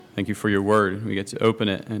Thank you for your word. We get to open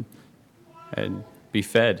it and be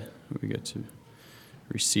fed. We get to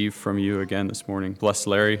receive from you again this morning. Bless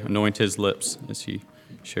Larry, anoint his lips as he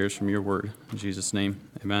shares from your word. In Jesus' name,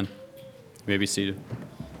 amen. You may be seated.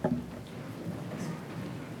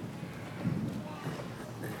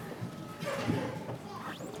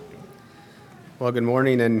 Well, good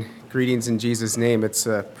morning and greetings in Jesus' name. It's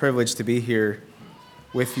a privilege to be here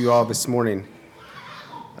with you all this morning.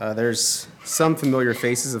 There's some familiar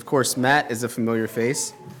faces. Of course, Matt is a familiar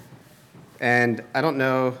face. And I don't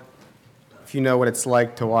know if you know what it's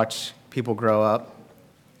like to watch people grow up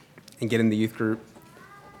and get in the youth group.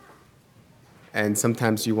 And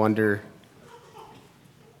sometimes you wonder,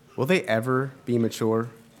 will they ever be mature?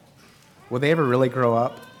 Will they ever really grow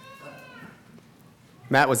up?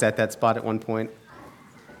 Matt was at that spot at one point.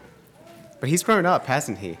 But he's grown up,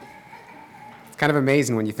 hasn't he? It's kind of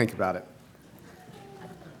amazing when you think about it.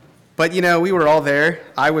 But, you know, we were all there.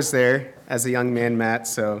 I was there as a young man, Matt,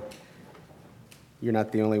 so you're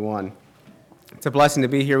not the only one. It's a blessing to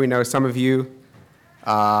be here. We know some of you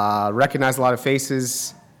recognize a lot of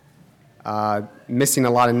faces, missing a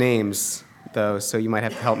lot of names, though, so you might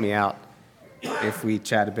have to help me out if we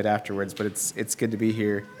chat a bit afterwards. But it's good to be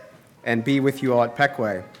here and be with you all at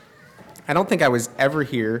Peckway. I don't think I was ever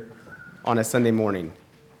here on a Sunday morning.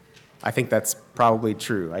 I think that's probably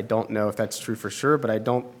true. I don't know if that's true for sure, but I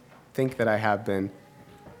don't think that I have been,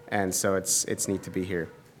 and so it's neat to be here.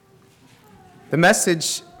 The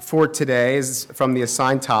message for today is from the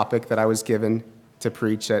assigned topic that I was given to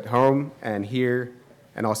preach at home and here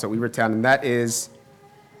and also at Weavertown, and that is,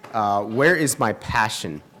 where is my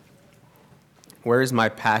passion? Where is my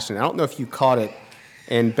passion? I don't know if you caught it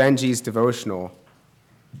in Benji's devotional,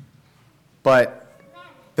 but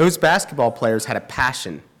those basketball players had a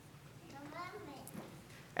passion.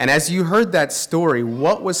 And as you heard that story,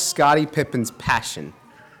 what was Scottie Pippen's passion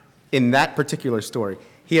in that particular story?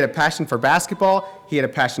 He had a passion for basketball. He had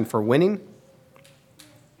a passion for winning.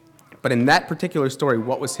 But in that particular story,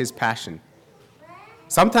 what was his passion?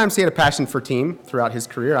 Sometimes he had a passion for team throughout his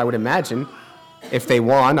career, I would imagine. If they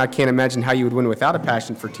won, I can't imagine how you would win without a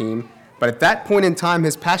passion for team. But at that point in time,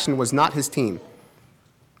 his passion was not his team.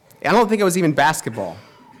 I don't think it was even basketball.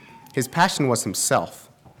 His passion was himself.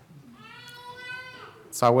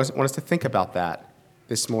 So I want us to think about that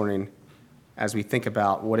this morning as we think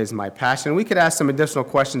about what is my passion. We could ask some additional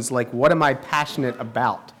questions like, what am I passionate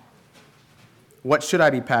about? What should I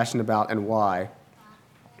be passionate about and why?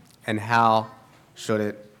 And how should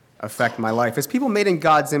it affect my life? As people made in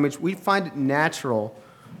God's image, we find it natural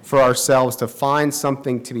for ourselves to find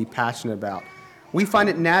something to be passionate about. We find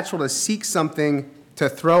it natural to seek something to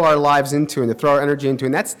throw our lives into and to throw our energy into,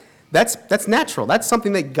 and that's natural. That's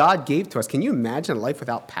something that God gave to us. Can you imagine a life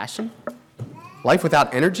without passion? Life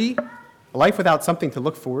without energy? A life without something to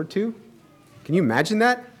look forward to? Can you imagine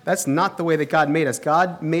that? That's not the way that God made us.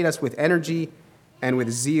 God made us with energy and with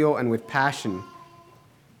zeal and with passion.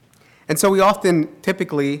 And so we often,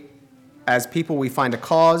 typically, as people, we find a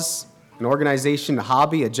cause, an organization, a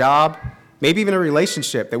hobby, a job, maybe even a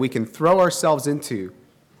relationship that we can throw ourselves into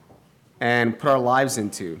and put our lives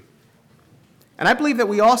into. And I believe that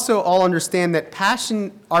we also all understand that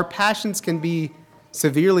our passions can be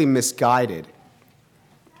severely misguided.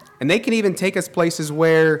 And they can even take us places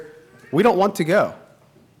where we don't want to go.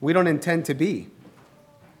 We don't intend to be.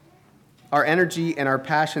 Our energy and our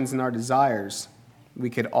passions and our desires, we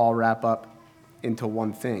could all wrap up into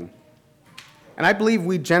one thing. And I believe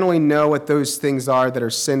we generally know what those things are that are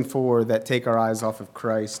sinful or that take our eyes off of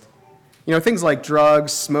Christ. You know, things like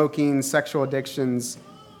drugs, smoking, sexual addictions,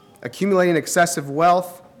 accumulating excessive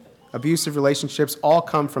wealth, abusive relationships, all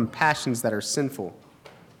come from passions that are sinful.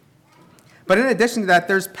 But in addition to that,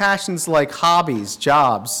 there's passions like hobbies,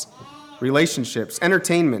 jobs, relationships,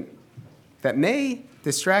 entertainment that may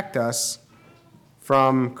distract us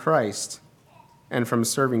from Christ and from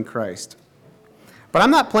serving Christ. But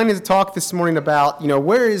I'm not planning to talk this morning about,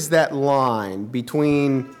 where is that line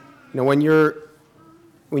between, when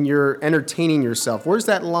you're entertaining yourself, where's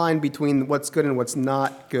that line between what's good and what's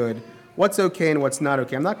not good, what's okay and what's not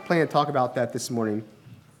okay? I'm not planning to talk about that this morning.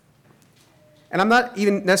 And I'm not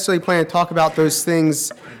even necessarily planning to talk about those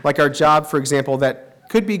things like our job, for example, that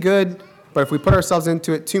could be good, but if we put ourselves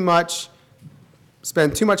into it too much,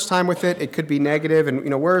 spend too much time with it, it could be negative.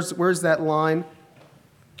 And, where's that line?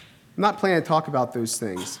 I'm not planning to talk about those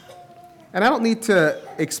things. And I don't need to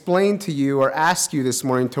explain to you or ask you this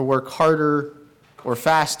morning to work harder or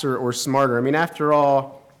faster or smarter. I mean, after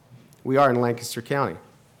all, we are in Lancaster County.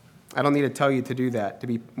 I don't need to tell you to do that, to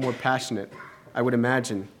be more passionate, I would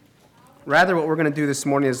imagine. Rather, what we're going to do this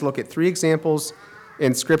morning is look at 3 examples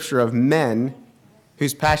in Scripture of men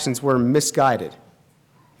whose passions were misguided.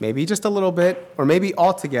 Maybe just a little bit, or maybe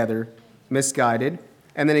altogether misguided.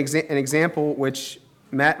 And then an example which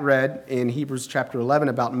Matt read in Hebrews chapter 11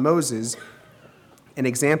 about Moses, an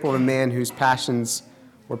example of a man whose passions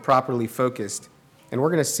were properly focused. And we're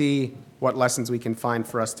going to see what lessons we can find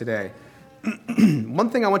for us today. One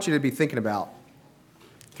thing I want you to be thinking about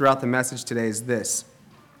throughout the message today is this.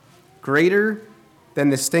 Greater than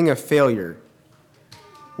the sting of failure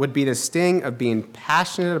would be the sting of being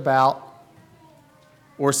passionate about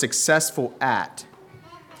or successful at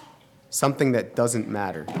something that doesn't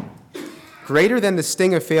matter. Greater than the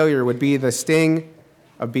sting of failure would be the sting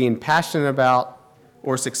of being passionate about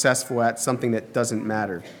or successful at something that doesn't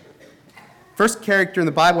matter. First character in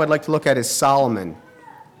the Bible I'd like to look at is Solomon.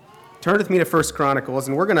 Turn with me to 1 Chronicles,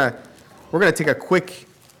 and we're gonna take a quick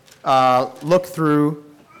look through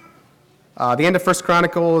the end of 1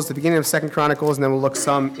 Chronicles, the beginning of 2 Chronicles, and then we'll look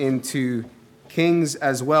some into Kings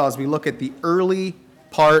as well as we look at the early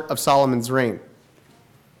part of Solomon's reign.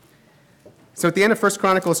 So at the end of 1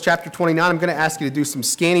 Chronicles chapter 29, I'm going to ask you to do some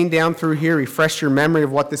scanning down through here, refresh your memory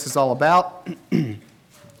of what this is all about. At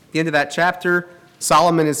the end of that chapter,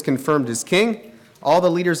 Solomon is confirmed as king. All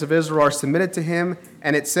the leaders of Israel are submitted to him,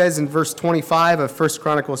 and it says in verse 25 of 1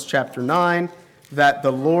 Chronicles chapter 9 that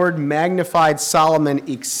the Lord magnified Solomon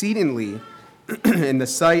exceedingly in the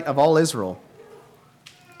sight of all Israel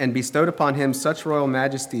and bestowed upon him such royal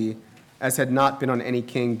majesty as had not been on any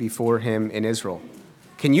king before him in Israel.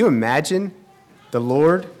 Can you imagine the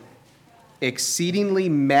Lord exceedingly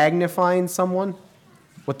magnifying someone?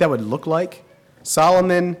 What that would look like?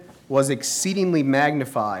 Solomon was exceedingly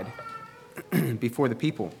magnified before the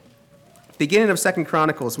people. Beginning of 2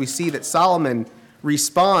 Chronicles, we see that Solomon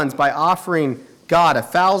responds by offering God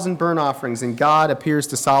 1,000 burnt offerings, and God appears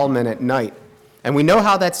to Solomon at night. And we know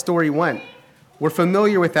how that story went. We're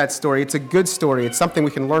familiar with that story. It's a good story. It's something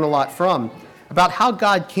we can learn a lot from, about how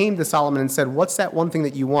God came to Solomon and said, what's that one thing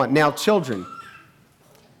that you want? Now, children,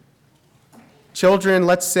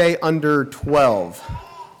 let's say under 12.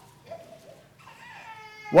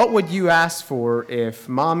 What would you ask for if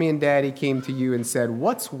mommy and daddy came to you and said,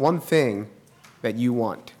 what's one thing that you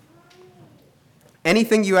want?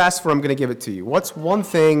 Anything you ask for, I'm going to give it to you. What's one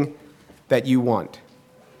thing that you want?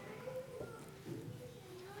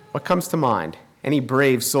 What comes to mind? Any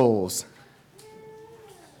brave souls?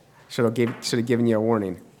 Should have given you a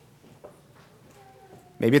warning.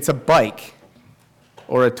 Maybe it's a bike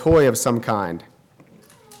or a toy of some kind.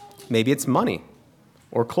 Maybe it's money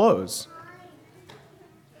or clothes.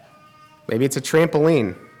 Maybe it's a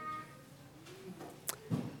trampoline.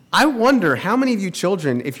 I wonder how many of you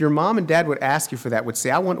children, if your mom and dad would ask you for that, would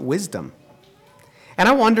say, I want wisdom. And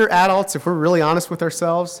I wonder, adults, if we're really honest with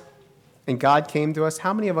ourselves and God came to us,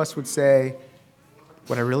 how many of us would say,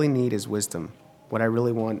 what I really need is wisdom. What I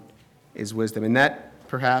really want is wisdom. And that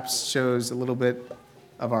perhaps shows a little bit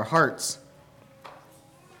of our hearts.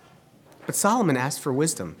 But Solomon asked for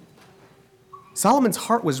wisdom. Solomon's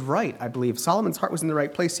heart was right, I believe. Solomon's heart was in the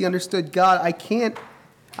right place. He understood, God, I can't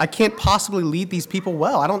possibly lead these people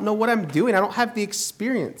well. I don't know what I'm doing. I don't have the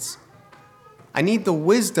experience. I need the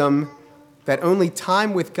wisdom that only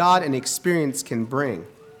time with God and experience can bring.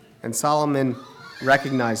 And Solomon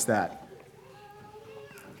recognized that.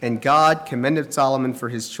 And God commended Solomon for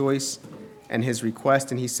his choice and his request,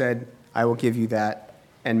 and he said, I will give you that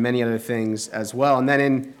and many other things as well. And then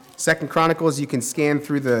in 2 Chronicles, you can scan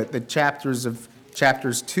through the chapters of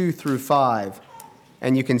chapters 2 through 5,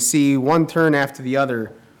 and you can see one turn after the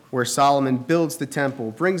other where Solomon builds the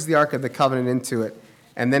temple, brings the Ark of the Covenant into it,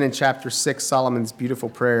 and then in chapter 6, Solomon's beautiful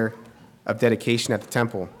prayer of dedication at the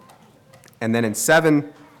temple. And then in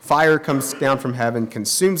 7, fire comes down from heaven,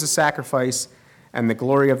 consumes the sacrifice, and the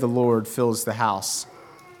glory of the Lord fills the house.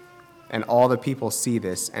 And all the people see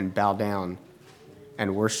this and bow down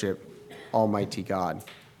and worship Almighty God.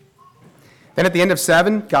 Then at the end of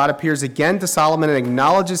 7, God appears again to Solomon and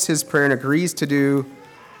acknowledges his prayer and agrees to do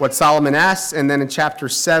what Solomon asks. And then in chapter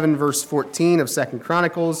 7, verse 14 of 2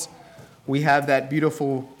 Chronicles, we have that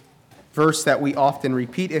beautiful verse that we often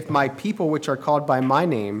repeat. If my people, which are called by my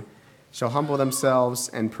name, shall humble themselves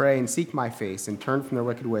and pray and seek my face and turn from their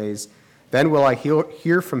wicked ways, then will I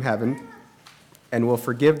hear from heaven and will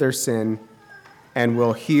forgive their sin and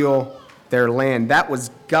will heal their land. That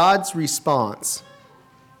was God's response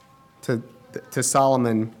to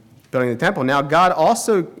Solomon building the temple. Now, God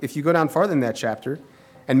also, if you go down farther in that chapter,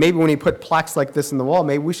 and maybe when he put plaques like this in the wall,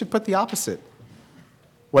 maybe we should put the opposite.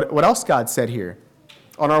 What else God said here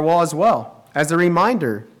on our wall as well? As a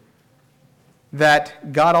reminder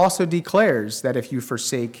that God also declares that if you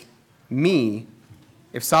forsake me,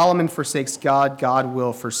 if Solomon forsakes God, God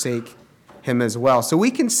will forsake him as well. So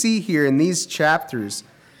we can see here in these chapters,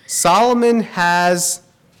 Solomon has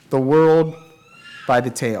the world by the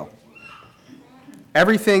tail.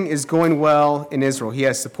 Everything is going well in Israel. He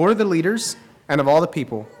has support of the leaders and of all the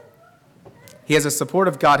people. He has the support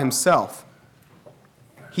of God himself.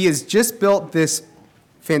 He has just built this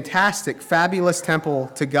fantastic, fabulous temple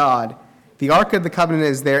to God. The Ark of the Covenant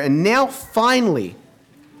is there. And now finally,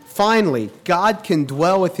 God can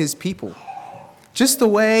dwell with his people. Just the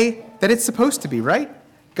way that it's supposed to be, right?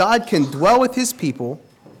 God can dwell with his people.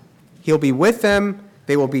 He'll be with them.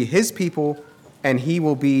 They will be his people. And he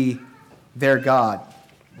will be their God.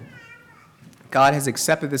 God has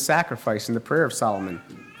accepted the sacrifice and the prayer of Solomon.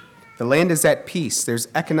 The land is at peace. There's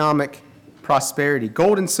economic prosperity.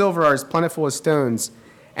 Gold and silver are as plentiful as stones.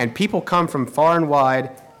 And people come from far and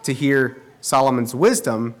wide to hear Solomon's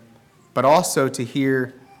wisdom, but also to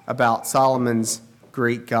hear about Solomon's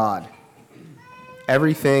great God.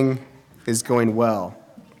 Everything is going well.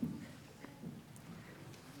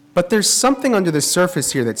 But there's something under the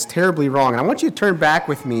surface here that's terribly wrong. And I want you to turn back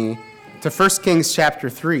with me to 1 Kings chapter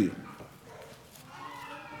 3.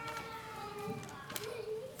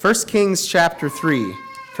 1 Kings chapter 3.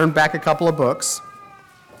 Turn back a couple of books.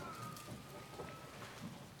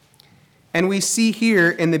 And we see here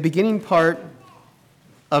in the beginning part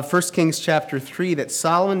of 1 Kings chapter 3 that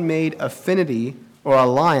Solomon made affinity or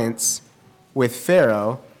alliance with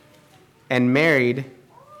Pharaoh and married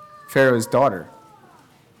Pharaoh's daughter.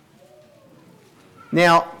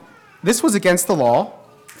 Now, this was against the law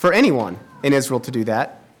for anyone in Israel to do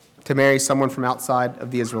that, to marry someone from outside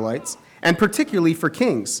of the Israelites, and particularly for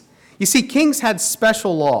kings. You see, kings had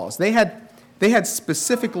special laws. They had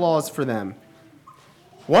specific laws for them.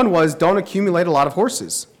 One was don't accumulate a lot of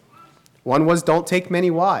horses. One was don't take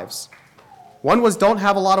many wives. One was don't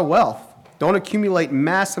have a lot of wealth. Don't accumulate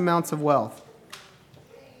mass amounts of wealth.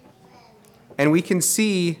 And we can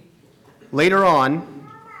see later on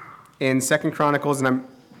in 2 Chronicles, and I'm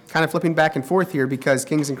kind of flipping back and forth here because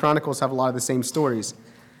Kings and Chronicles have a lot of the same stories.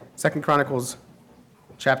 2 Chronicles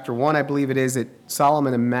chapter 1, I believe it is, that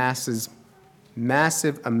Solomon amasses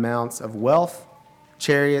massive amounts of wealth,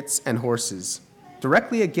 chariots, and horses,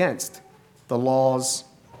 directly against the laws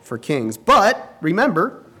for kings. But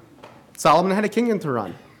remember, Solomon had a kingdom to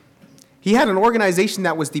run. He had an organization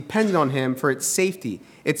that was dependent on him for its safety,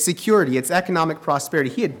 its security, its economic prosperity.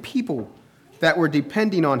 He had people that were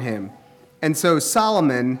depending on him. And so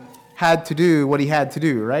Solomon had to do what he had to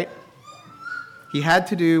do, right? He had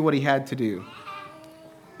to do what he had to do.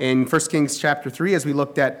 In 1 Kings chapter 3, as we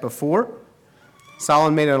looked at before,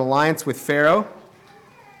 Solomon made an alliance with Pharaoh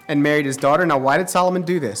and married his daughter. Now, why did Solomon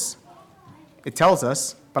do this? It tells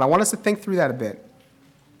us, but I want us to think through that a bit,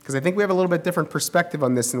 because I think we have a little bit different perspective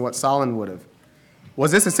on this than what Solomon would have.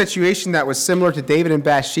 Was this a situation that was similar to David and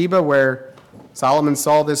Bathsheba, where Solomon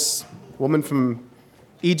saw this woman from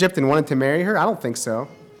Egypt and wanted to marry her? I don't think so.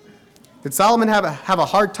 Did Solomon have a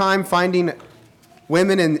hard time finding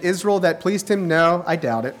women in Israel that pleased him? No, I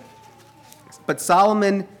doubt it. But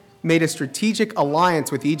Solomon made a strategic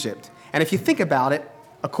alliance with Egypt. And if you think about it,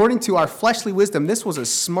 according to our fleshly wisdom, this was a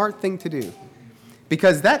smart thing to do,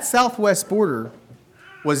 because that southwest border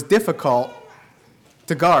was difficult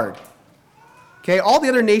to guard. Okay, all the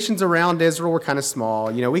other nations around Israel were kind of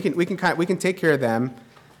small. You know, we can take care of them.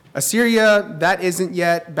 Assyria, that isn't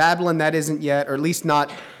yet. Babylon, that isn't yet, or at least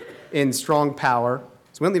not in strong power.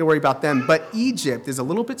 So we don't need to worry about them. But Egypt is a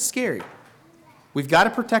little bit scary. We've got to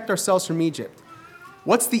protect ourselves from Egypt.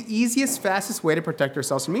 What's the easiest, fastest way to protect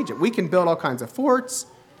ourselves from Egypt? We can build all kinds of forts.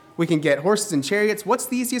 We can get horses and chariots. What's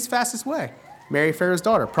the easiest, fastest way? Marry Pharaoh's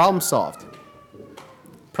daughter. Problem solved.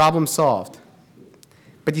 Problem solved.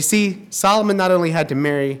 But you see, Solomon not only had to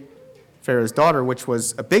marry Pharaoh's daughter, which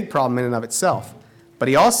was a big problem in and of itself, but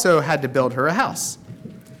he also had to build her a house.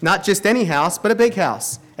 Not just any house, but a big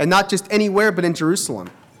house. And not just anywhere, but in Jerusalem.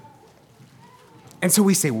 And so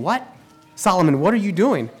we say, what? Solomon, what are you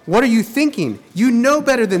doing? What are you thinking? You know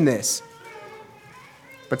better than this.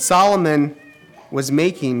 But Solomon was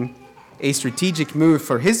making a strategic move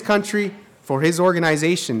for his country, for his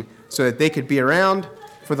organization, so that they could be around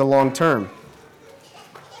for the long term.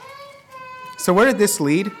 So where did this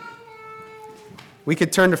lead? We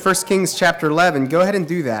could turn to 1 Kings chapter 11. Go ahead and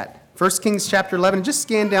do that. 1 Kings chapter 11. Just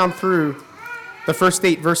scan down through the first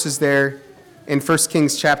 8 verses there in 1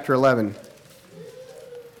 Kings chapter 11.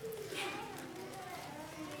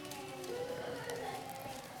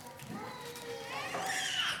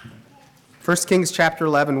 First Kings chapter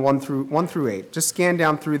 11, 1 through 8. Just scan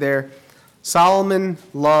down through there. Solomon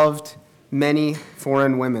loved many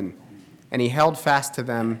foreign women, and he held fast to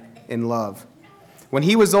them in love. When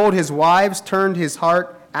he was old, his wives turned his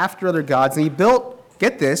heart after other gods, and he built,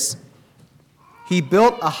 get this, he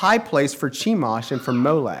built a high place for Chemosh and for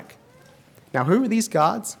Molech. Now, who are these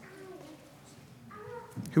gods?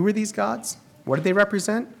 Who were these gods? What did they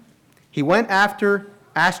represent? He went after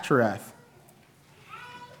Ashtoreth.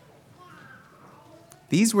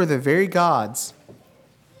 These were the very gods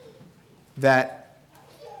that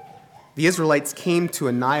the Israelites came to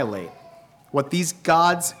annihilate. What these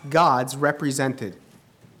gods represented.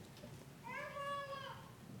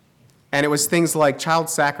 And it was things like child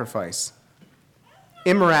sacrifice,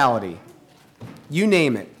 immorality, you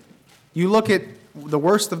name it. You look at the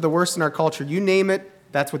worst of the worst in our culture, you name it,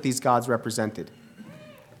 that's what these gods represented.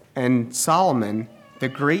 And Solomon, the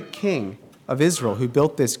great king of Israel, who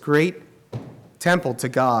built this great temple to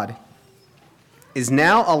God, is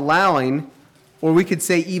now allowing, or we could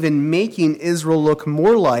say even making Israel look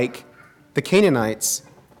more like the Canaanites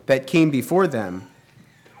that came before them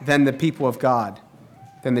than the people of God,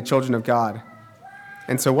 than the children of God.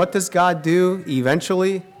 And so what does God do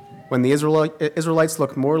eventually when the Israelites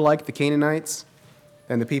look more like the Canaanites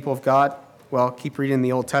than the people of God? Well, keep reading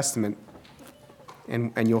the Old Testament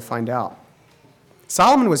and you'll find out.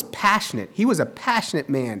 Solomon was passionate. He was a passionate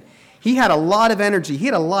man. He had a lot of energy. He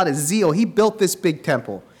had a lot of zeal. He built this big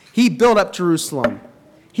temple. He built up Jerusalem.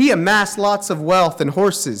 He amassed lots of wealth and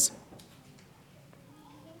horses.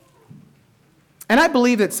 And I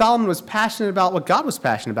believe that Solomon was passionate about what God was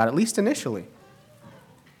passionate about, at least initially.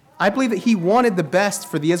 I believe that he wanted the best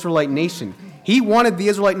for the Israelite nation. He wanted the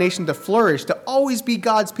Israelite nation to flourish, to always be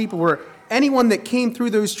God's people, where anyone that came through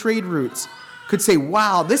those trade routes could say,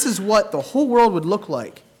 wow, this is what the whole world would look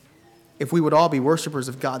like if we would all be worshipers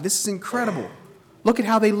of God. This is incredible. Look at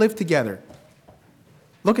how they live together.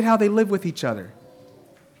 Look at how they live with each other.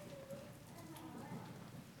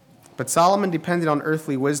 But Solomon depended on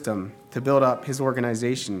earthly wisdom to build up his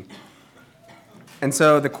organization. And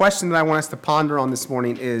so the question that I want us to ponder on this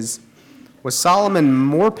morning is, was Solomon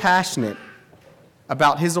more passionate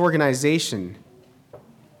about his organization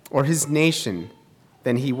or his nation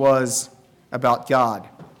than he was about God?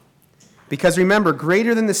 Because remember,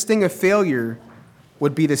 greater than the sting of failure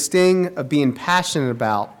would be the sting of being passionate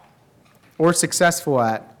about or successful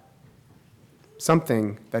at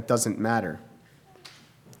something that doesn't matter.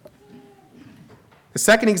 The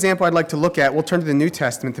second example I'd like to look at, we'll turn to the New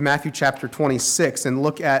Testament, to Matthew chapter 26, and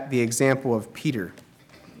look at the example of Peter.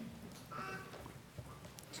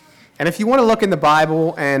 And if you want to look in the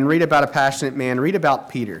Bible and read about a passionate man, read about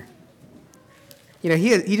Peter. You know,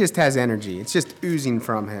 he just has energy. It's just oozing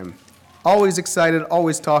from him. Always excited,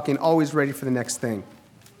 always talking, always ready for the next thing.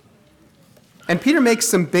 And Peter makes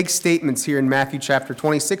some big statements here in Matthew chapter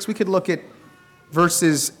 26. We could look at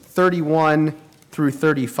verses 31 through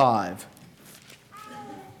 35.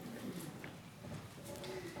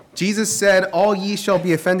 Jesus said, "All ye shall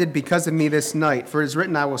be offended because of me this night, for it is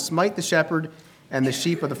written, I will smite the shepherd, and the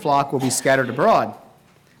sheep of the flock will be scattered abroad.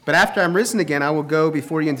 But after I am risen again, I will go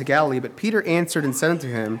before you into Galilee." But Peter answered and said unto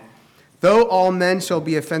him, "Though all men shall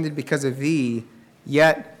be offended because of thee,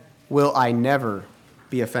 yet will I never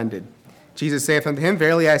be offended." Jesus saith unto him,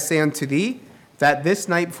 "Verily I say unto thee, that this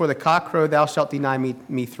night before the cock crow thou shalt deny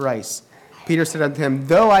me thrice." Peter said unto him,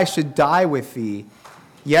 "Though I should die with thee,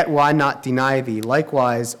 yet will I not deny thee."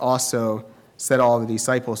 Likewise also said all the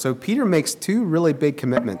disciples. So Peter makes two really big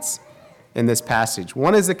commitments in this passage.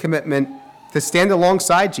 One is a commitment to stand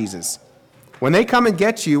alongside Jesus. When they come and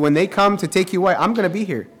get you, when they come to take you away, I'm going to be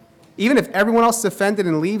here. Even if everyone else is offended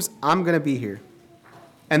and leaves, I'm going to be here.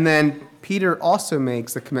 And then Peter also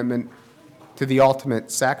makes the commitment to the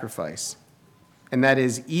ultimate sacrifice. And that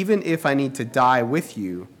is, even if I need to die with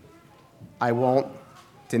you, I won't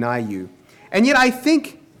deny you. And yet I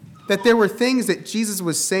think that there were things that Jesus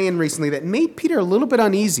was saying recently that made Peter a little bit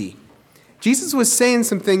uneasy. Jesus was saying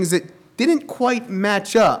some things that didn't quite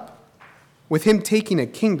match up with him taking a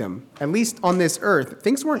kingdom, at least on this earth.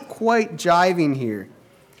 Things weren't quite jiving here.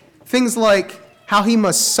 Things like how he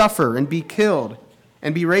must suffer and be killed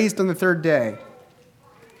and be raised on the third day.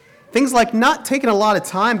 Things like not taking a lot of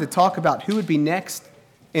time to talk about who would be next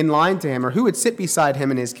in line to him or who would sit beside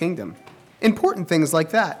him in his kingdom. Important things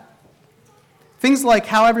like that. Things like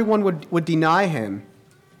how everyone would deny him,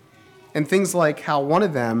 and things like how one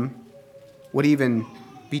of them would even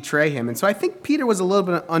betray him. And so I think Peter was a little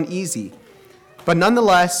bit uneasy. But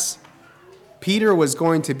nonetheless, Peter was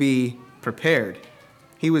going to be prepared.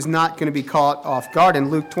 He was not going to be caught off guard. In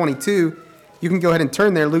Luke 22, you can go ahead and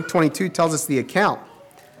turn there. Luke 22 tells us the account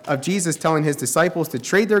of Jesus telling his disciples to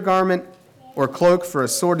trade their garment or cloak for a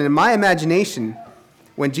sword. And in my imagination,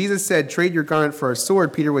 when Jesus said, "Trade your garment for a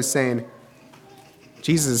sword," Peter was saying,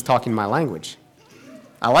 Jesus is talking my language.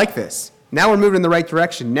 I like this. Now we're moving in the right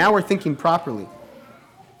direction. Now we're thinking properly.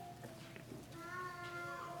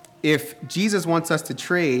 If Jesus wants us to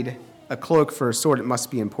trade a cloak for a sword, it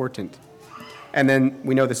must be important. And then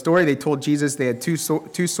we know the story. They told Jesus they had two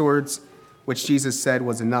swords, which Jesus said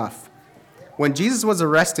was enough. When Jesus was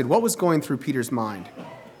arrested, what was going through Peter's mind?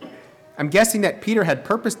 I'm guessing that Peter had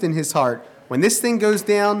purposed in his heart, when this thing goes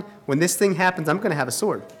down, when this thing happens, I'm going to have a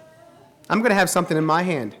sword. I'm going to have something in my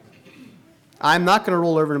hand. I'm not going to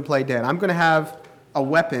roll over and play dead. I'm going to have a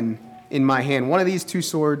weapon in my hand. One of these two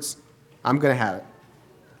swords, I'm going to have it.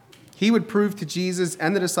 He would prove to Jesus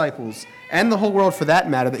and the disciples, and the whole world for that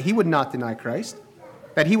matter, that he would not deny Christ,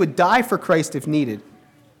 that he would die for Christ if needed.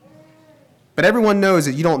 But everyone knows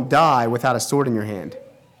that you don't die without a sword in your hand.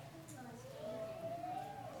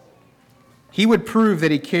 He would prove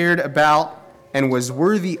that he cared about and was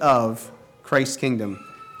worthy of Christ's kingdom.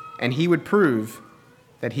 And he would prove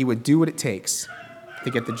that he would do what it takes to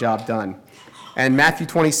get the job done. And in Matthew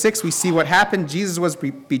 26, we see what happened. Jesus was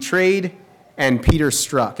betrayed and Peter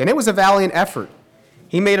struck. And it was a valiant effort.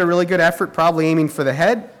 He made a really good effort, probably aiming for the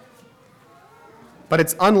head. But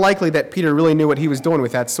it's unlikely that Peter really knew what he was doing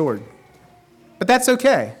with that sword. But that's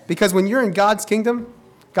okay, because when you're in God's kingdom,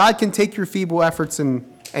 God can take your feeble efforts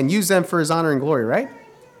and use them for his honor and glory, right?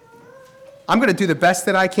 I'm going to do the best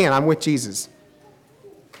that I can. I'm with Jesus.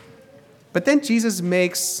 But then Jesus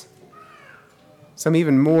makes some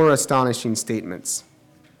even more astonishing statements.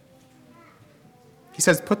 He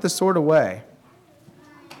says, put the sword away.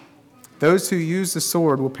 Those who use the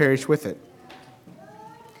sword will perish with it.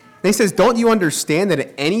 And he says, don't you understand that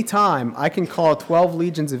at any time I can call 12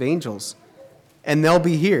 legions of angels and they'll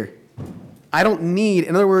be here? I don't need,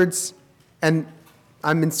 in other words, and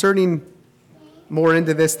I'm inserting more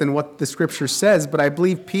into this than what the scripture says, but I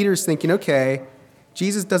believe Peter's thinking, okay,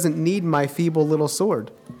 Jesus doesn't need my feeble little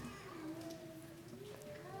sword.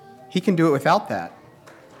 He can do it without that.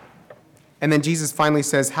 And then Jesus finally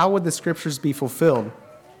says, how would the scriptures be fulfilled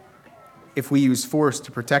if we use force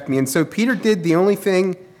to protect me? And so Peter did the only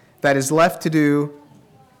thing that is left to do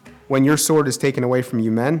when your sword is taken away from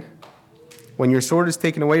you, men. When your sword is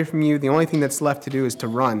taken away from you, the only thing that's left to do is to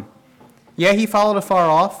run. Yeah, he followed afar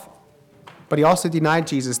off, but he also denied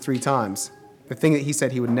Jesus 3 times, the thing that he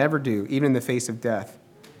said he would never do, even in the face of death.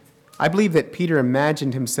 I believe that Peter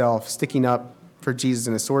imagined himself sticking up for Jesus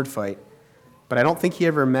in a sword fight, but I don't think he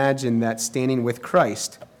ever imagined that standing with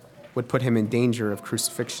Christ would put him in danger of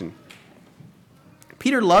crucifixion.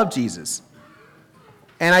 Peter loved Jesus,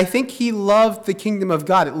 and I think he loved the kingdom of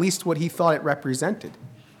God, at least what he thought it represented,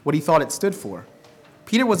 what he thought it stood for.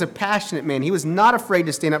 Peter was a passionate man. He was not afraid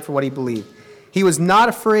to stand up for what he believed. He was not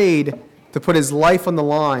afraid to put his life on the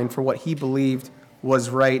line for what he believed was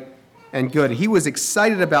right and good. He was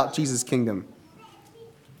excited about Jesus' kingdom.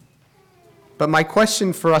 But my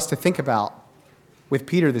question for us to think about with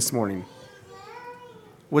Peter this morning,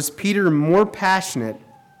 was Peter more passionate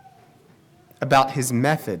about his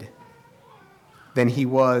method than he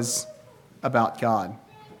was about God?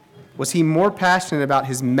 Was he more passionate about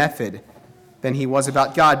his method than he was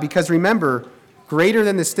about God? Because remember, greater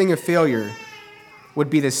than the sting of failure would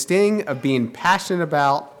be the sting of being passionate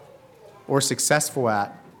about or successful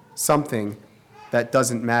at something that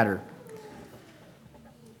doesn't matter.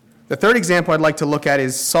 The third example I'd like to look at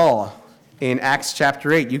is Saul in Acts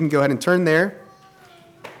chapter 8. You can go ahead and turn there.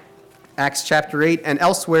 Acts chapter 8, and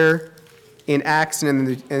elsewhere in Acts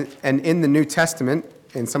and in the New Testament,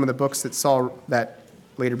 in some of the books that Saul, that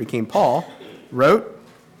later became Paul, wrote,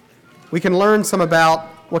 we can learn some about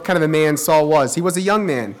what kind of a man Saul was. He was a young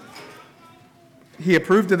man. He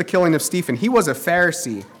approved of the killing of Stephen. He was a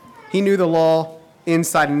Pharisee. He knew the law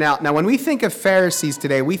inside and out. Now, when we think of Pharisees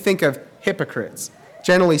today, we think of hypocrites,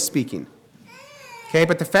 generally speaking. Okay,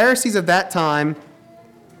 but the Pharisees of that time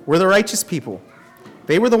were the righteous people.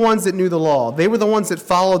 They were the ones that knew the law. They were the ones that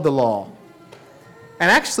followed the law.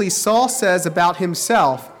 And actually, Saul says about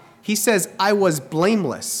himself, he says, I was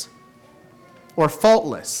blameless or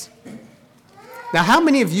faultless. Now, how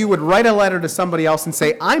many of you would write a letter to somebody else and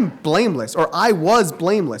say, I'm blameless, or I was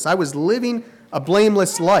blameless. I was living a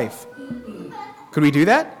blameless life. Could we do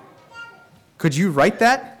that? Could you write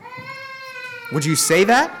that? Would you say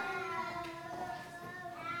that?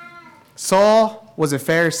 Saul was a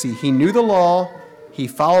Pharisee. He knew the law. He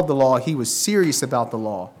followed the law. He was serious about the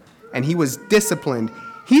law. And he was disciplined.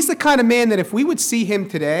 He's the kind of man that if we would see him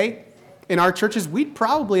today in our churches, we'd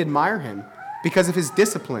probably admire him because of his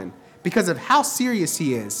discipline, because of how serious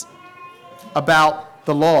he is about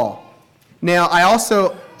the law. Now, I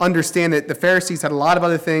also understand that the Pharisees had a lot of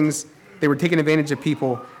other things. They were taking advantage of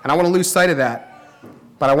people, and I want to lose sight of that.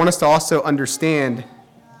 But I want us to also understand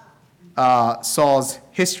Saul's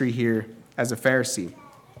history here as a Pharisee.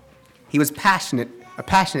 He was a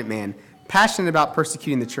passionate man, passionate about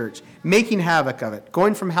persecuting the church, making havoc of it,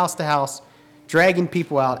 going from house to house, dragging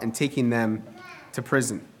people out and taking them to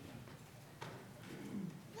prison.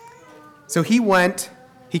 So he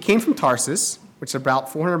came from Tarsus, which is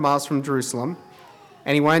about 400 miles from Jerusalem,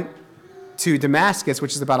 and he went to Damascus,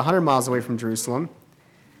 which is about 100 miles away from Jerusalem.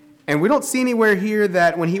 And we don't see anywhere here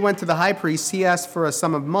that when he went to the high priest, he asked for a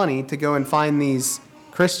sum of money to go and find these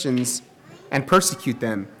Christians and persecute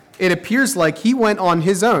them. It appears like he went on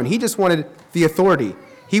his own. He just wanted the authority.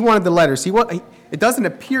 He wanted the letters. It doesn't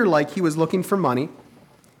appear like he was looking for money.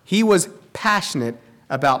 He was passionate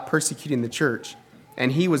about persecuting the church,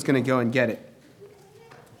 and he was going to go and get it.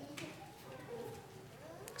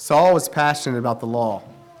 Saul was passionate about the law.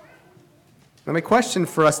 Now, my question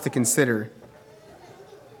for us to consider,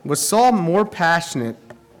 was Saul more passionate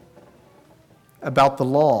about the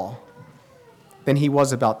law than he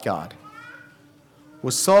was about God?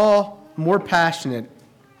 Was Saul more passionate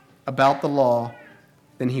about the law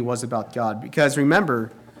than he was about God? Because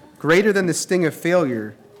remember, greater than the sting of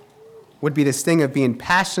failure would be the sting of being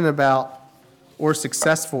passionate about or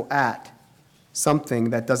successful at something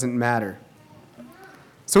that doesn't matter.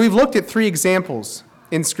 So we've looked at 3 examples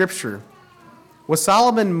in Scripture. Was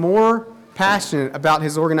Solomon more passionate about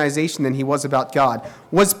his organization than he was about God?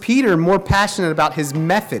 Was Peter more passionate about his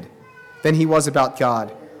method than he was about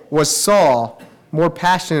God? Was Saul more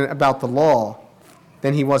passionate about the law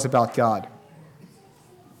than he was about God?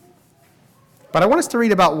 But I want us to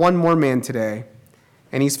read about one more man today,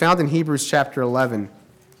 and he's found in Hebrews chapter 11.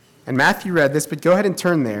 And Matthew read this, but go ahead and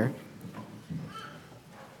turn there.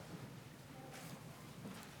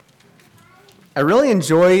 I really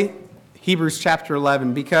enjoy Hebrews chapter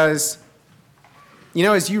 11 because,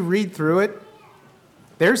 as you read through it,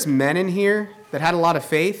 there's men in here that had a lot of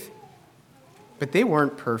faith, but they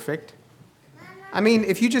weren't perfect. I mean,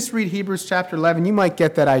 if you just read Hebrews chapter 11, you might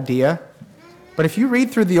get that idea. But if you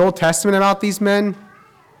read through the Old Testament about these men,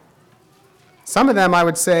 some of them I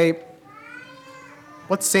would say,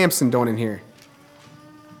 what's Samson doing in here?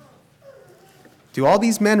 Do all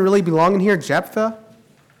these men really belong in here? Jephthah?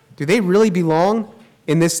 Do they really belong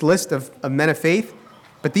in this list of men of faith?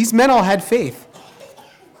 But these men all had faith.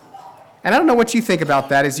 And I don't know what you think about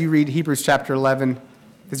that as you read Hebrews chapter 11.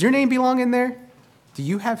 Does your name belong in there? Do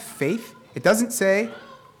you have faith? It doesn't say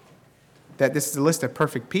that this is a list of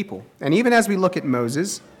perfect people. And even as we look at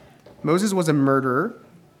Moses, Moses was a murderer.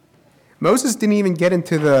 Moses didn't even get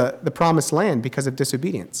into the promised land because of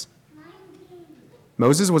disobedience.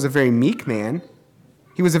 Moses was a very meek man.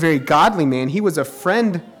 He was a very godly man. He was a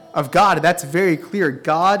friend of God. That's very clear.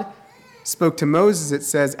 God spoke to Moses, it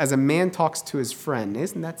says, as a man talks to his friend.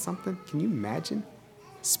 Isn't that something? Can you imagine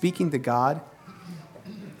speaking to God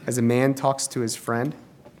as a man talks to his friend?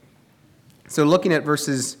 So looking at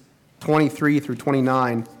verses 23 through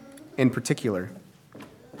 29 in particular.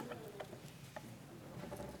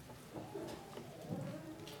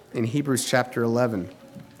 In Hebrews chapter 11.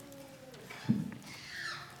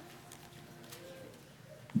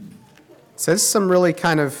 It says some really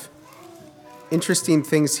kind of interesting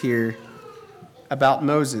things here about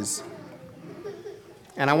Moses.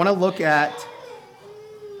 And I want to look at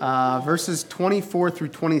verses 24 through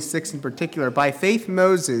 26 in particular. By faith,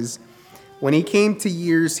 Moses, when he came to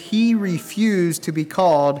years, he refused to be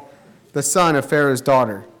called the son of Pharaoh's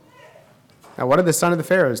daughter. Now, what did the son of the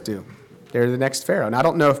Pharaohs do? They're the next Pharaoh. And I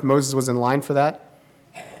don't know if Moses was in line for that.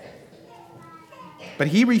 But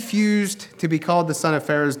he refused to be called the son of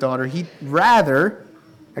Pharaoh's daughter. He rather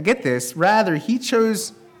he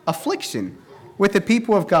chose affliction with the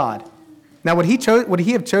people of God. Now, would he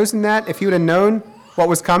have chosen that if he would have known what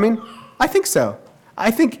was coming? I think so. I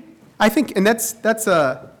think, and that's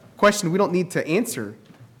a question we don't need to answer.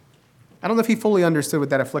 I don't know if he fully understood what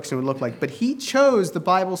that affliction would look like, but he chose, the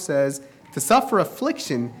Bible says, to suffer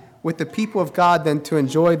affliction with the people of God than to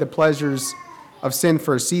enjoy the pleasures of sin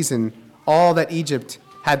for a season, all that Egypt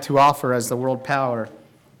had to offer as the world power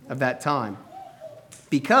of that time.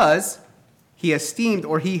 Because he esteemed,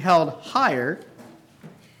 or he held higher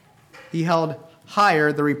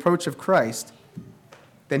the reproach of Christ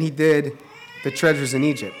than he did the treasures in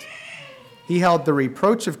Egypt. He held the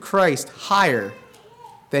reproach of Christ higher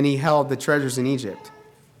than he held the treasures in Egypt.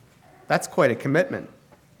 That's quite a commitment.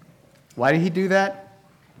 Why did he do that?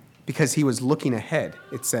 Because he was looking ahead,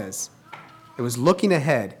 it says. It was looking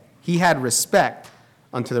ahead. He had respect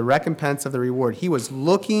unto the recompense of the reward. He was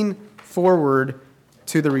looking forward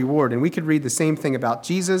to the reward. And we could read the same thing about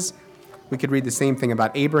Jesus. We could read the same thing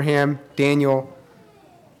about Abraham, Daniel,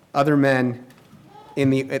 other men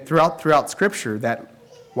throughout Scripture. That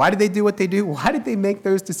why did they do what they do? Why did they make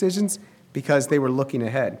those decisions? because they were looking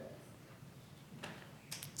ahead.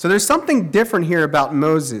 So there's something different here about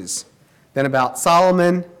Moses than about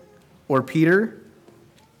Solomon or Peter,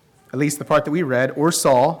 at least the part that we read, or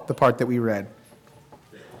Saul, the part that we read.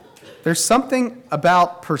 There's something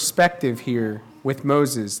about perspective here with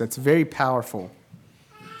Moses that's very powerful.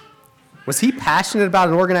 Was he passionate about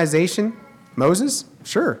an organization? Moses?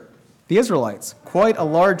 Sure. The Israelites, quite a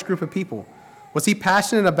large group of people. Was he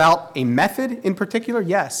passionate about a method in particular?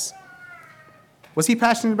 Yes. Was he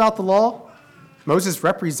passionate about the law? Moses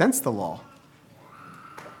represents the law.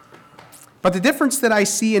 But the difference that I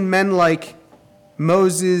see in men like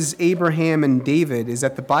Moses, Abraham, and David is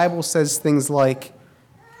that the Bible says things like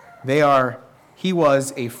he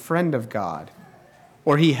was a friend of God,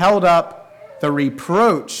 or he held up the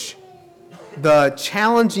reproach, the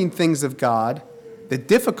challenging things of God, the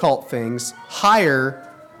difficult things, higher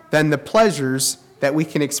than the pleasures that we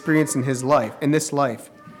can experience in this life.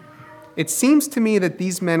 It seems to me that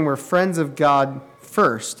these men were friends of God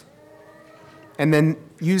first, and then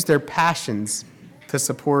used their passions to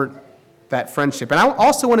support that friendship. And I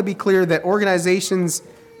also want to be clear that organizations,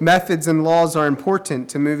 methods, and laws are important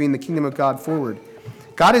to moving the kingdom of God forward.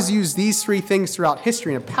 God has used these three things throughout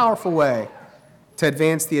history in a powerful way to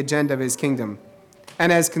advance the agenda of his kingdom.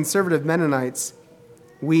 And as conservative Mennonites,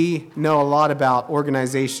 we know a lot about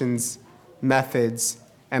organizations, methods,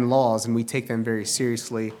 and laws, and we take them very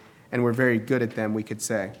seriously, and we're very good at them, we could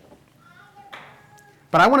say.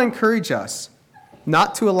 But I want to encourage us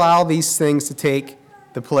not to allow these things to take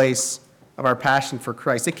the place of our passion for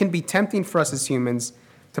Christ. It can be tempting for us as humans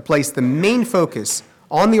to place the main focus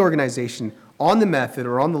on the organization, on the method,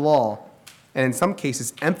 or on the law, and in some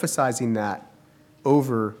cases emphasizing that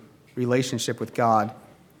over relationship with God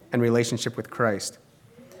and relationship with Christ.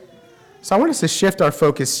 So I want us to shift our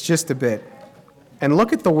focus just a bit and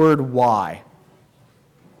look at the word why.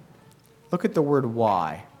 Look at the word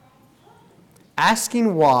why.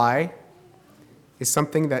 Asking why is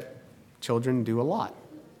something that children do a lot.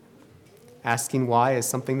 Asking why is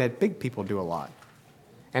something that big people do a lot.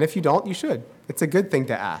 And if you don't, you should. It's a good thing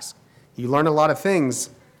to ask. You learn a lot of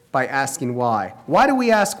things by asking why. Why do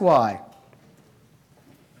we ask why?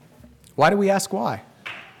 Why do we ask why?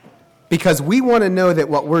 Because we want to know that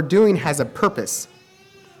what we're doing has a purpose.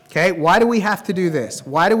 Okay? Why do we have to do this?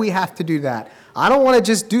 Why do we have to do that? I don't want to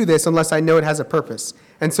just do this unless I know it has a purpose.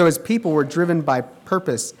 And so as people, we're driven by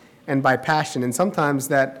purpose and by passion. And sometimes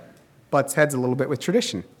that butts heads a little bit with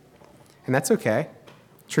tradition. And that's okay.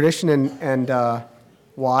 Tradition and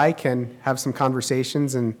why can have some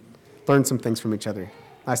conversations and learn some things from each other.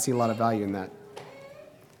 I see a lot of value in that.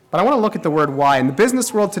 But I want to look at the word why. In the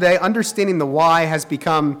business world today, understanding the why has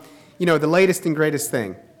become, the latest and greatest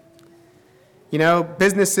thing.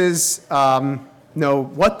 Businesses know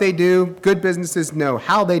what they do, good businesses know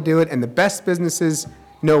how they do it, and the best businesses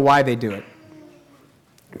know why they do it.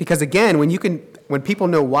 Because again, when people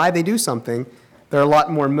know why they do something, they're a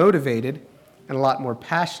lot more motivated and a lot more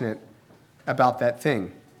passionate about that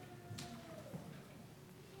thing.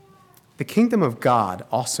 The kingdom of God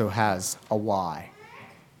also has a why.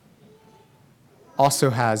 Also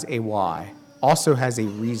has a why. Also has a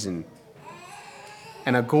reason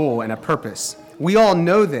and a goal and a purpose. We all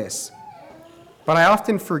know this, but I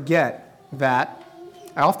often forget the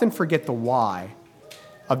why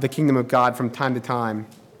of the kingdom of God from time to time.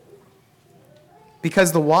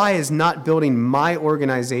 Because the why is not building my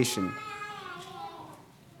organization,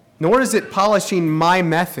 nor is it polishing my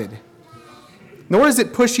method, nor is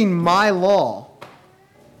it pushing my law.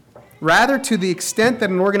 Rather, to the extent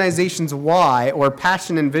that an organization's why, or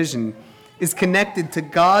passion and vision, is connected to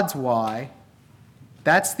God's why,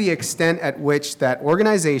 that's the extent at which that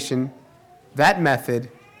organization, that method,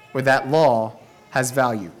 or that law has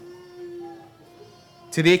value.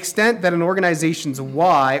 To the extent that an organization's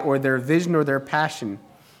why, or their vision, or their passion,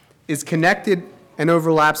 is connected and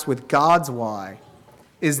overlaps with God's why,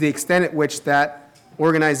 is the extent at which that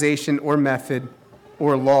organization, or method,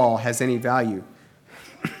 or law has any value.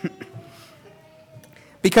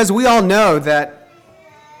 Because we all know that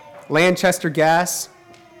Lanchester Gas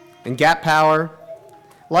and Gap Power,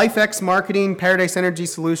 LifeX Marketing, Paradise Energy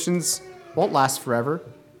Solutions won't last forever.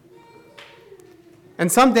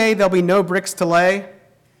 And someday there'll be no bricks to lay,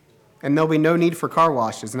 and there'll be no need for car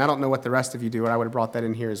washes. And I don't know what the rest of you do, and I would have brought that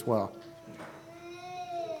in here as well.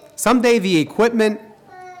 Someday the equipment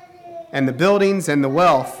and the buildings and the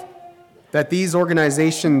wealth that these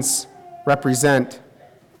organizations represent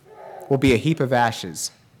will be a heap of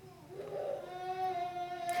ashes.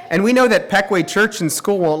 And we know that Peckway Church and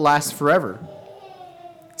School won't last forever.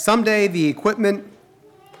 Someday the equipment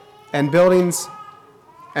and buildings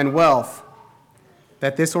and wealth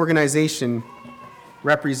that this organization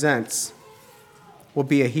represents will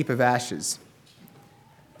be a heap of ashes.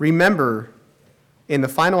 Remember, in the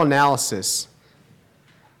final analysis,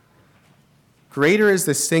 greater than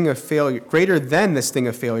the sting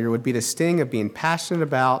of failure would be the sting of being passionate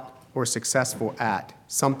about or successful at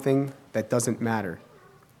something that doesn't matter.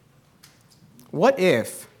 What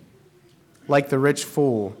if, like the rich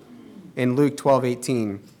fool in Luke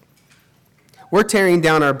 12:18, we're tearing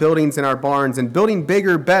down our buildings and our barns and building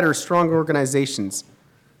bigger, better, stronger organizations,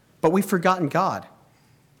 but we've forgotten God,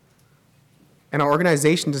 and our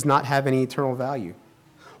organization does not have any eternal value?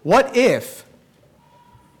 What if,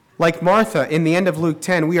 like Martha in the end of Luke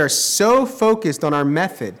 10, we are so focused on our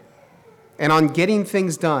method and on getting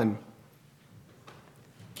things done,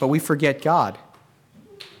 but we forget God,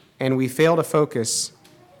 and we fail to focus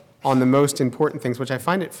on the most important things, which I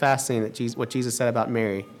find it fascinating that what Jesus said about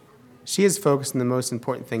Mary. She is focused on the most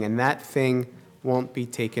important thing, and that thing won't be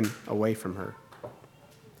taken away from her.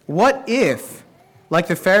 What if, like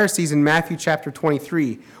the Pharisees in Matthew chapter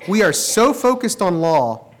 23, we are so focused on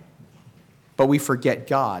law, but we forget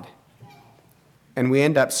God, and we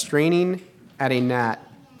end up straining at a gnat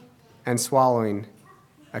and swallowing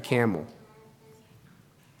a camel?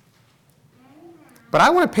 But I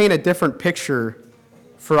want to paint a different picture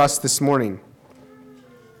for us this morning.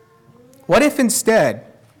 What if instead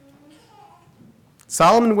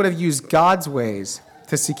Solomon would have used God's ways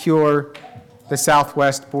to secure the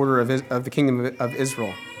southwest border of the kingdom of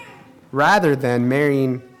Israel, rather than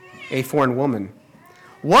marrying a foreign woman?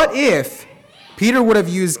 What if Peter would have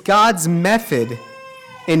used God's method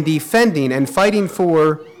in defending and fighting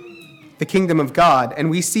for the kingdom of God, and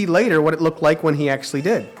we see later what it looked like when he actually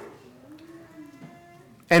did?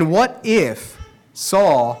 And what if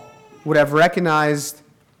Saul would have recognized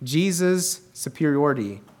Jesus'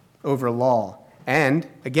 superiority over law? And,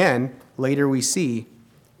 again, later we see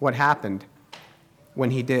what happened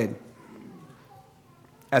when he did.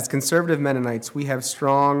 As conservative Mennonites, we have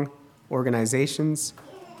strong organizations,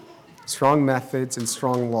 strong methods, and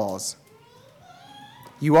strong laws.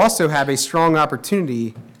 You also have a strong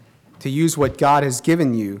opportunity to use what God has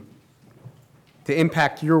given you to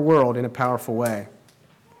impact your world in a powerful way.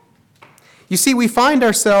 You see, we find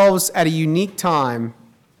ourselves at a unique time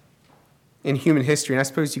in human history, and I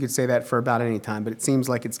suppose you could say that for about any time, but it seems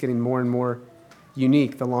like it's getting more and more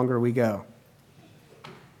unique the longer we go.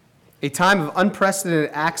 A time of unprecedented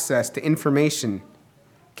access to information,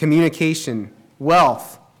 communication,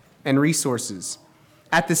 wealth, and resources.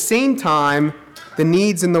 At the same time, the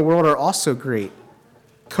needs in the world are also great.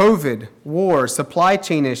 COVID, war, supply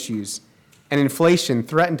chain issues, and inflation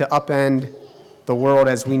threaten to upend the world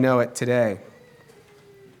as we know it today.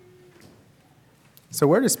 So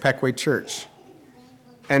where does Pequea Church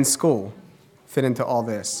and school fit into all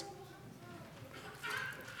this?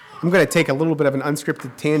 I'm going to take a little bit of an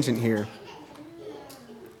unscripted tangent here,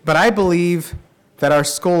 but I believe that our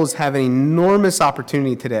schools have an enormous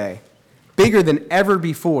opportunity today, bigger than ever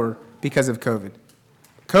before because of COVID.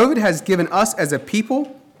 COVID has given us as a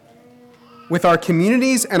people, with our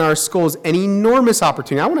communities and our schools, an enormous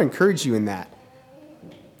opportunity. I want to encourage you in that.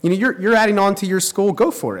 You know, you're adding on to your school,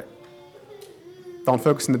 go for it. Don't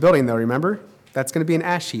focus on the building, though, remember? That's going to be an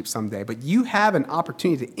ash heap someday. But you have an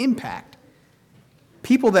opportunity to impact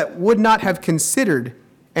people that would not have considered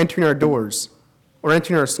entering our doors or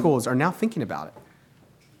entering our schools are now thinking about it.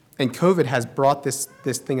 And COVID has brought this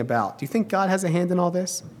thing about. Do you think God has a hand in all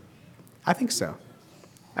this? I think so.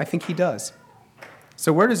 I think he does.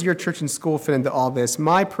 So where does your church and school fit into all this?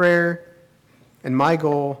 My prayer and my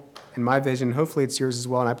goal and my vision, hopefully it's yours as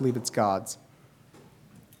well, and I believe it's God's,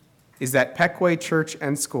 is that Pequea Church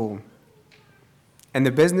and School and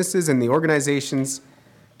the businesses and the organizations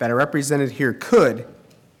that are represented here could,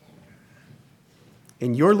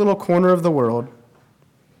 in your little corner of the world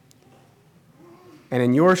and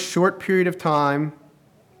in your short period of time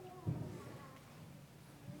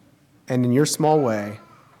and in your small way,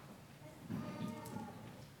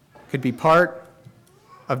 could be part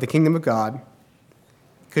of the kingdom of God,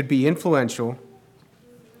 could be influential,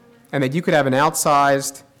 and that you could have an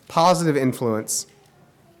outsized positive influence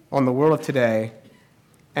on the world of today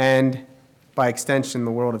and, by extension,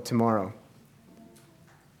 the world of tomorrow.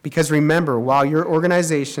 Because remember, while your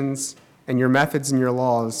organizations and your methods and your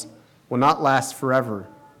laws will not last forever,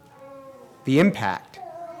 the impact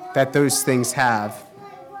that those things have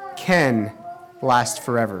can last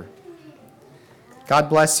forever. God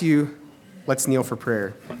bless you. Let's kneel for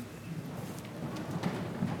prayer.